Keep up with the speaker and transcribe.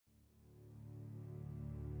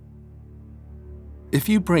If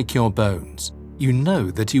you break your bones, you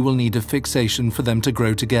know that you will need a fixation for them to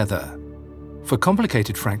grow together. For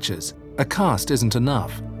complicated fractures, a cast isn't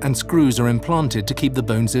enough, and screws are implanted to keep the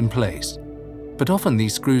bones in place. But often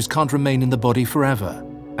these screws can't remain in the body forever,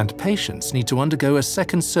 and patients need to undergo a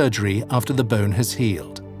second surgery after the bone has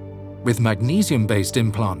healed. With magnesium-based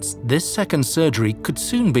implants, this second surgery could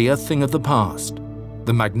soon be a thing of the past.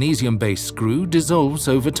 The magnesium-based screw dissolves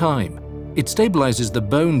over time. It stabilizes the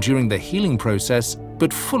bone during the healing process,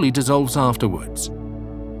 but fully dissolves afterwards.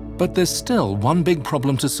 But there's still one big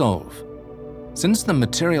problem to solve. Since the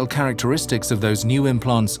material characteristics of those new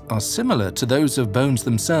implants are similar to those of bones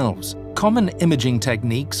themselves, common imaging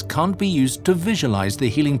techniques can't be used to visualize the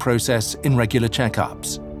healing process in regular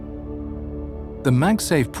checkups. The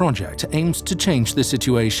MgSafe project aims to change the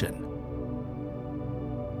situation.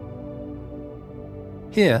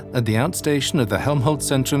 Here, at the outstation of the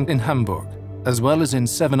Helmholtz-Zentrum in Hamburg, as well as in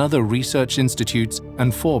 7 other research institutes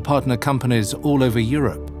and 4 partner companies all over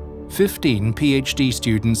Europe, 15 PhD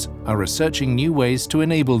students are researching new ways to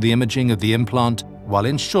enable the imaging of the implant while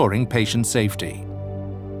ensuring patient safety.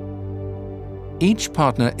 Each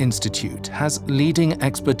partner institute has leading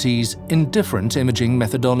expertise in different imaging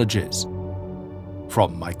methodologies,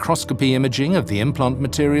 from microscopy imaging of the implant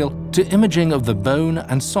material to imaging of the bone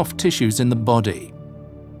and soft tissues in the body.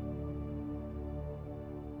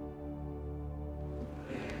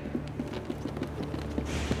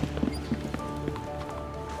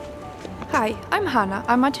 Hi, I'm Hanna.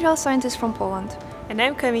 I'm a material scientist from Poland. And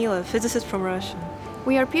I'm Kamila, physicist from Russia.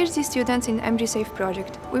 We are PhD students in MgSafe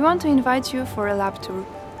project. We want to invite you for a lab tour.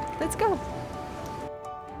 Let's go!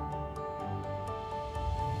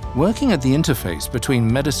 Working at the interface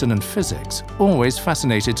between medicine and physics always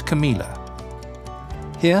fascinated Kamila.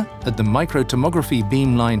 Here, at the microtomography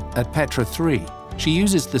beamline at Petra 3, she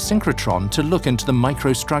uses the synchrotron to look into the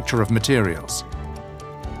microstructure of materials.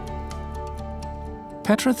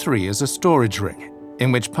 Petra 3 is a storage ring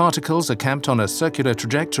in which particles are kept on a circular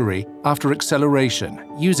trajectory after acceleration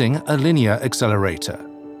using a linear accelerator.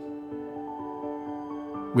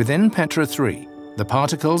 Within Petra 3, the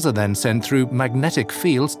particles are then sent through magnetic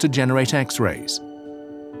fields to generate X-rays.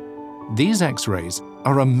 These X-rays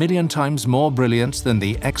are 1,000,000 times more brilliant than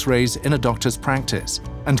the X-rays in a doctor's practice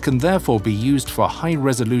and can therefore be used for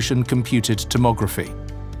high-resolution computed tomography.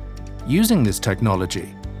 Using this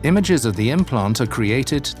technology, images of the implant are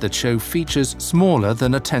created that show features smaller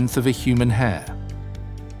than 1/10 of a human hair.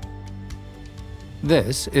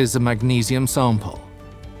 This is a magnesium sample.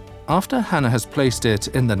 After Hanna has placed it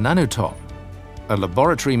in the nanoton, a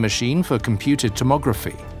laboratory machine for computed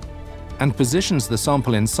tomography, and positions the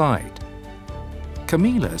sample inside,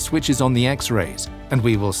 Kamila switches on the X-rays and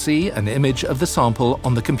we will see an image of the sample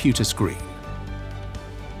on the computer screen.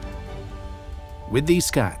 With these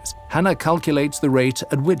scans, Hanna calculates the rate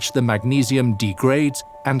at which the magnesium degrades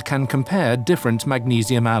and can compare different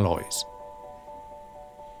magnesium alloys.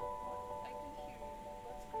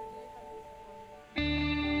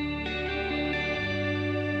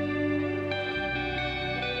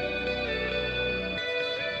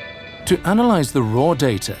 To analyze the raw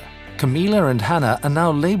data, Kamila and Hanna are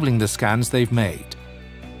now labeling the scans they've made.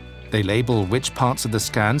 They label which parts of the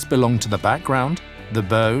scans belong to the background, the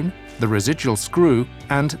bone, the residual screw,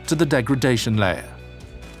 and to the degradation layer.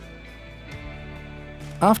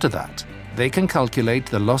 After that, they can calculate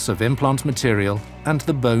the loss of implant material and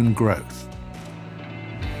the bone growth.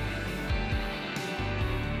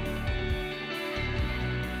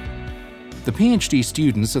 The PhD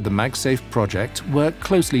students of the MgSafe project work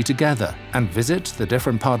closely together and visit the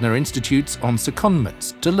different partner institutes on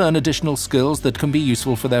secondments to learn additional skills that can be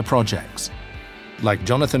useful for their projects, like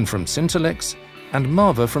Jonathan from Syntelix and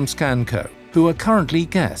Marva from Scanco, who are currently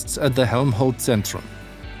guests at the Helmholtz-Zentrum.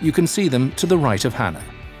 You can see them to the right of Hanna.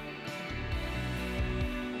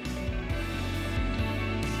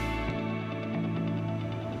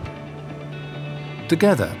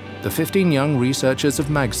 Together, the 15 young researchers of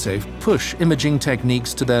MgSafe push imaging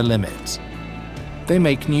techniques to their limits. They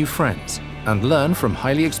make new friends and learn from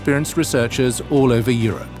highly experienced researchers all over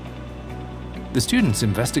Europe. The students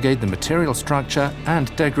investigate the material structure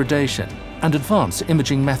and degradation and advance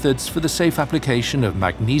imaging methods for the safe application of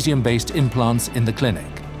magnesium-based implants in the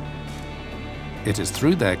clinic. It is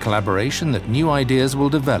through their collaboration that new ideas will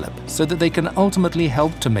develop so that they can ultimately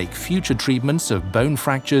help to make future treatments of bone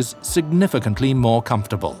fractures significantly more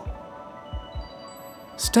comfortable.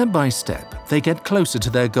 Step by step, they get closer to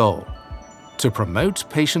their goal: to promote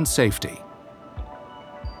patient safety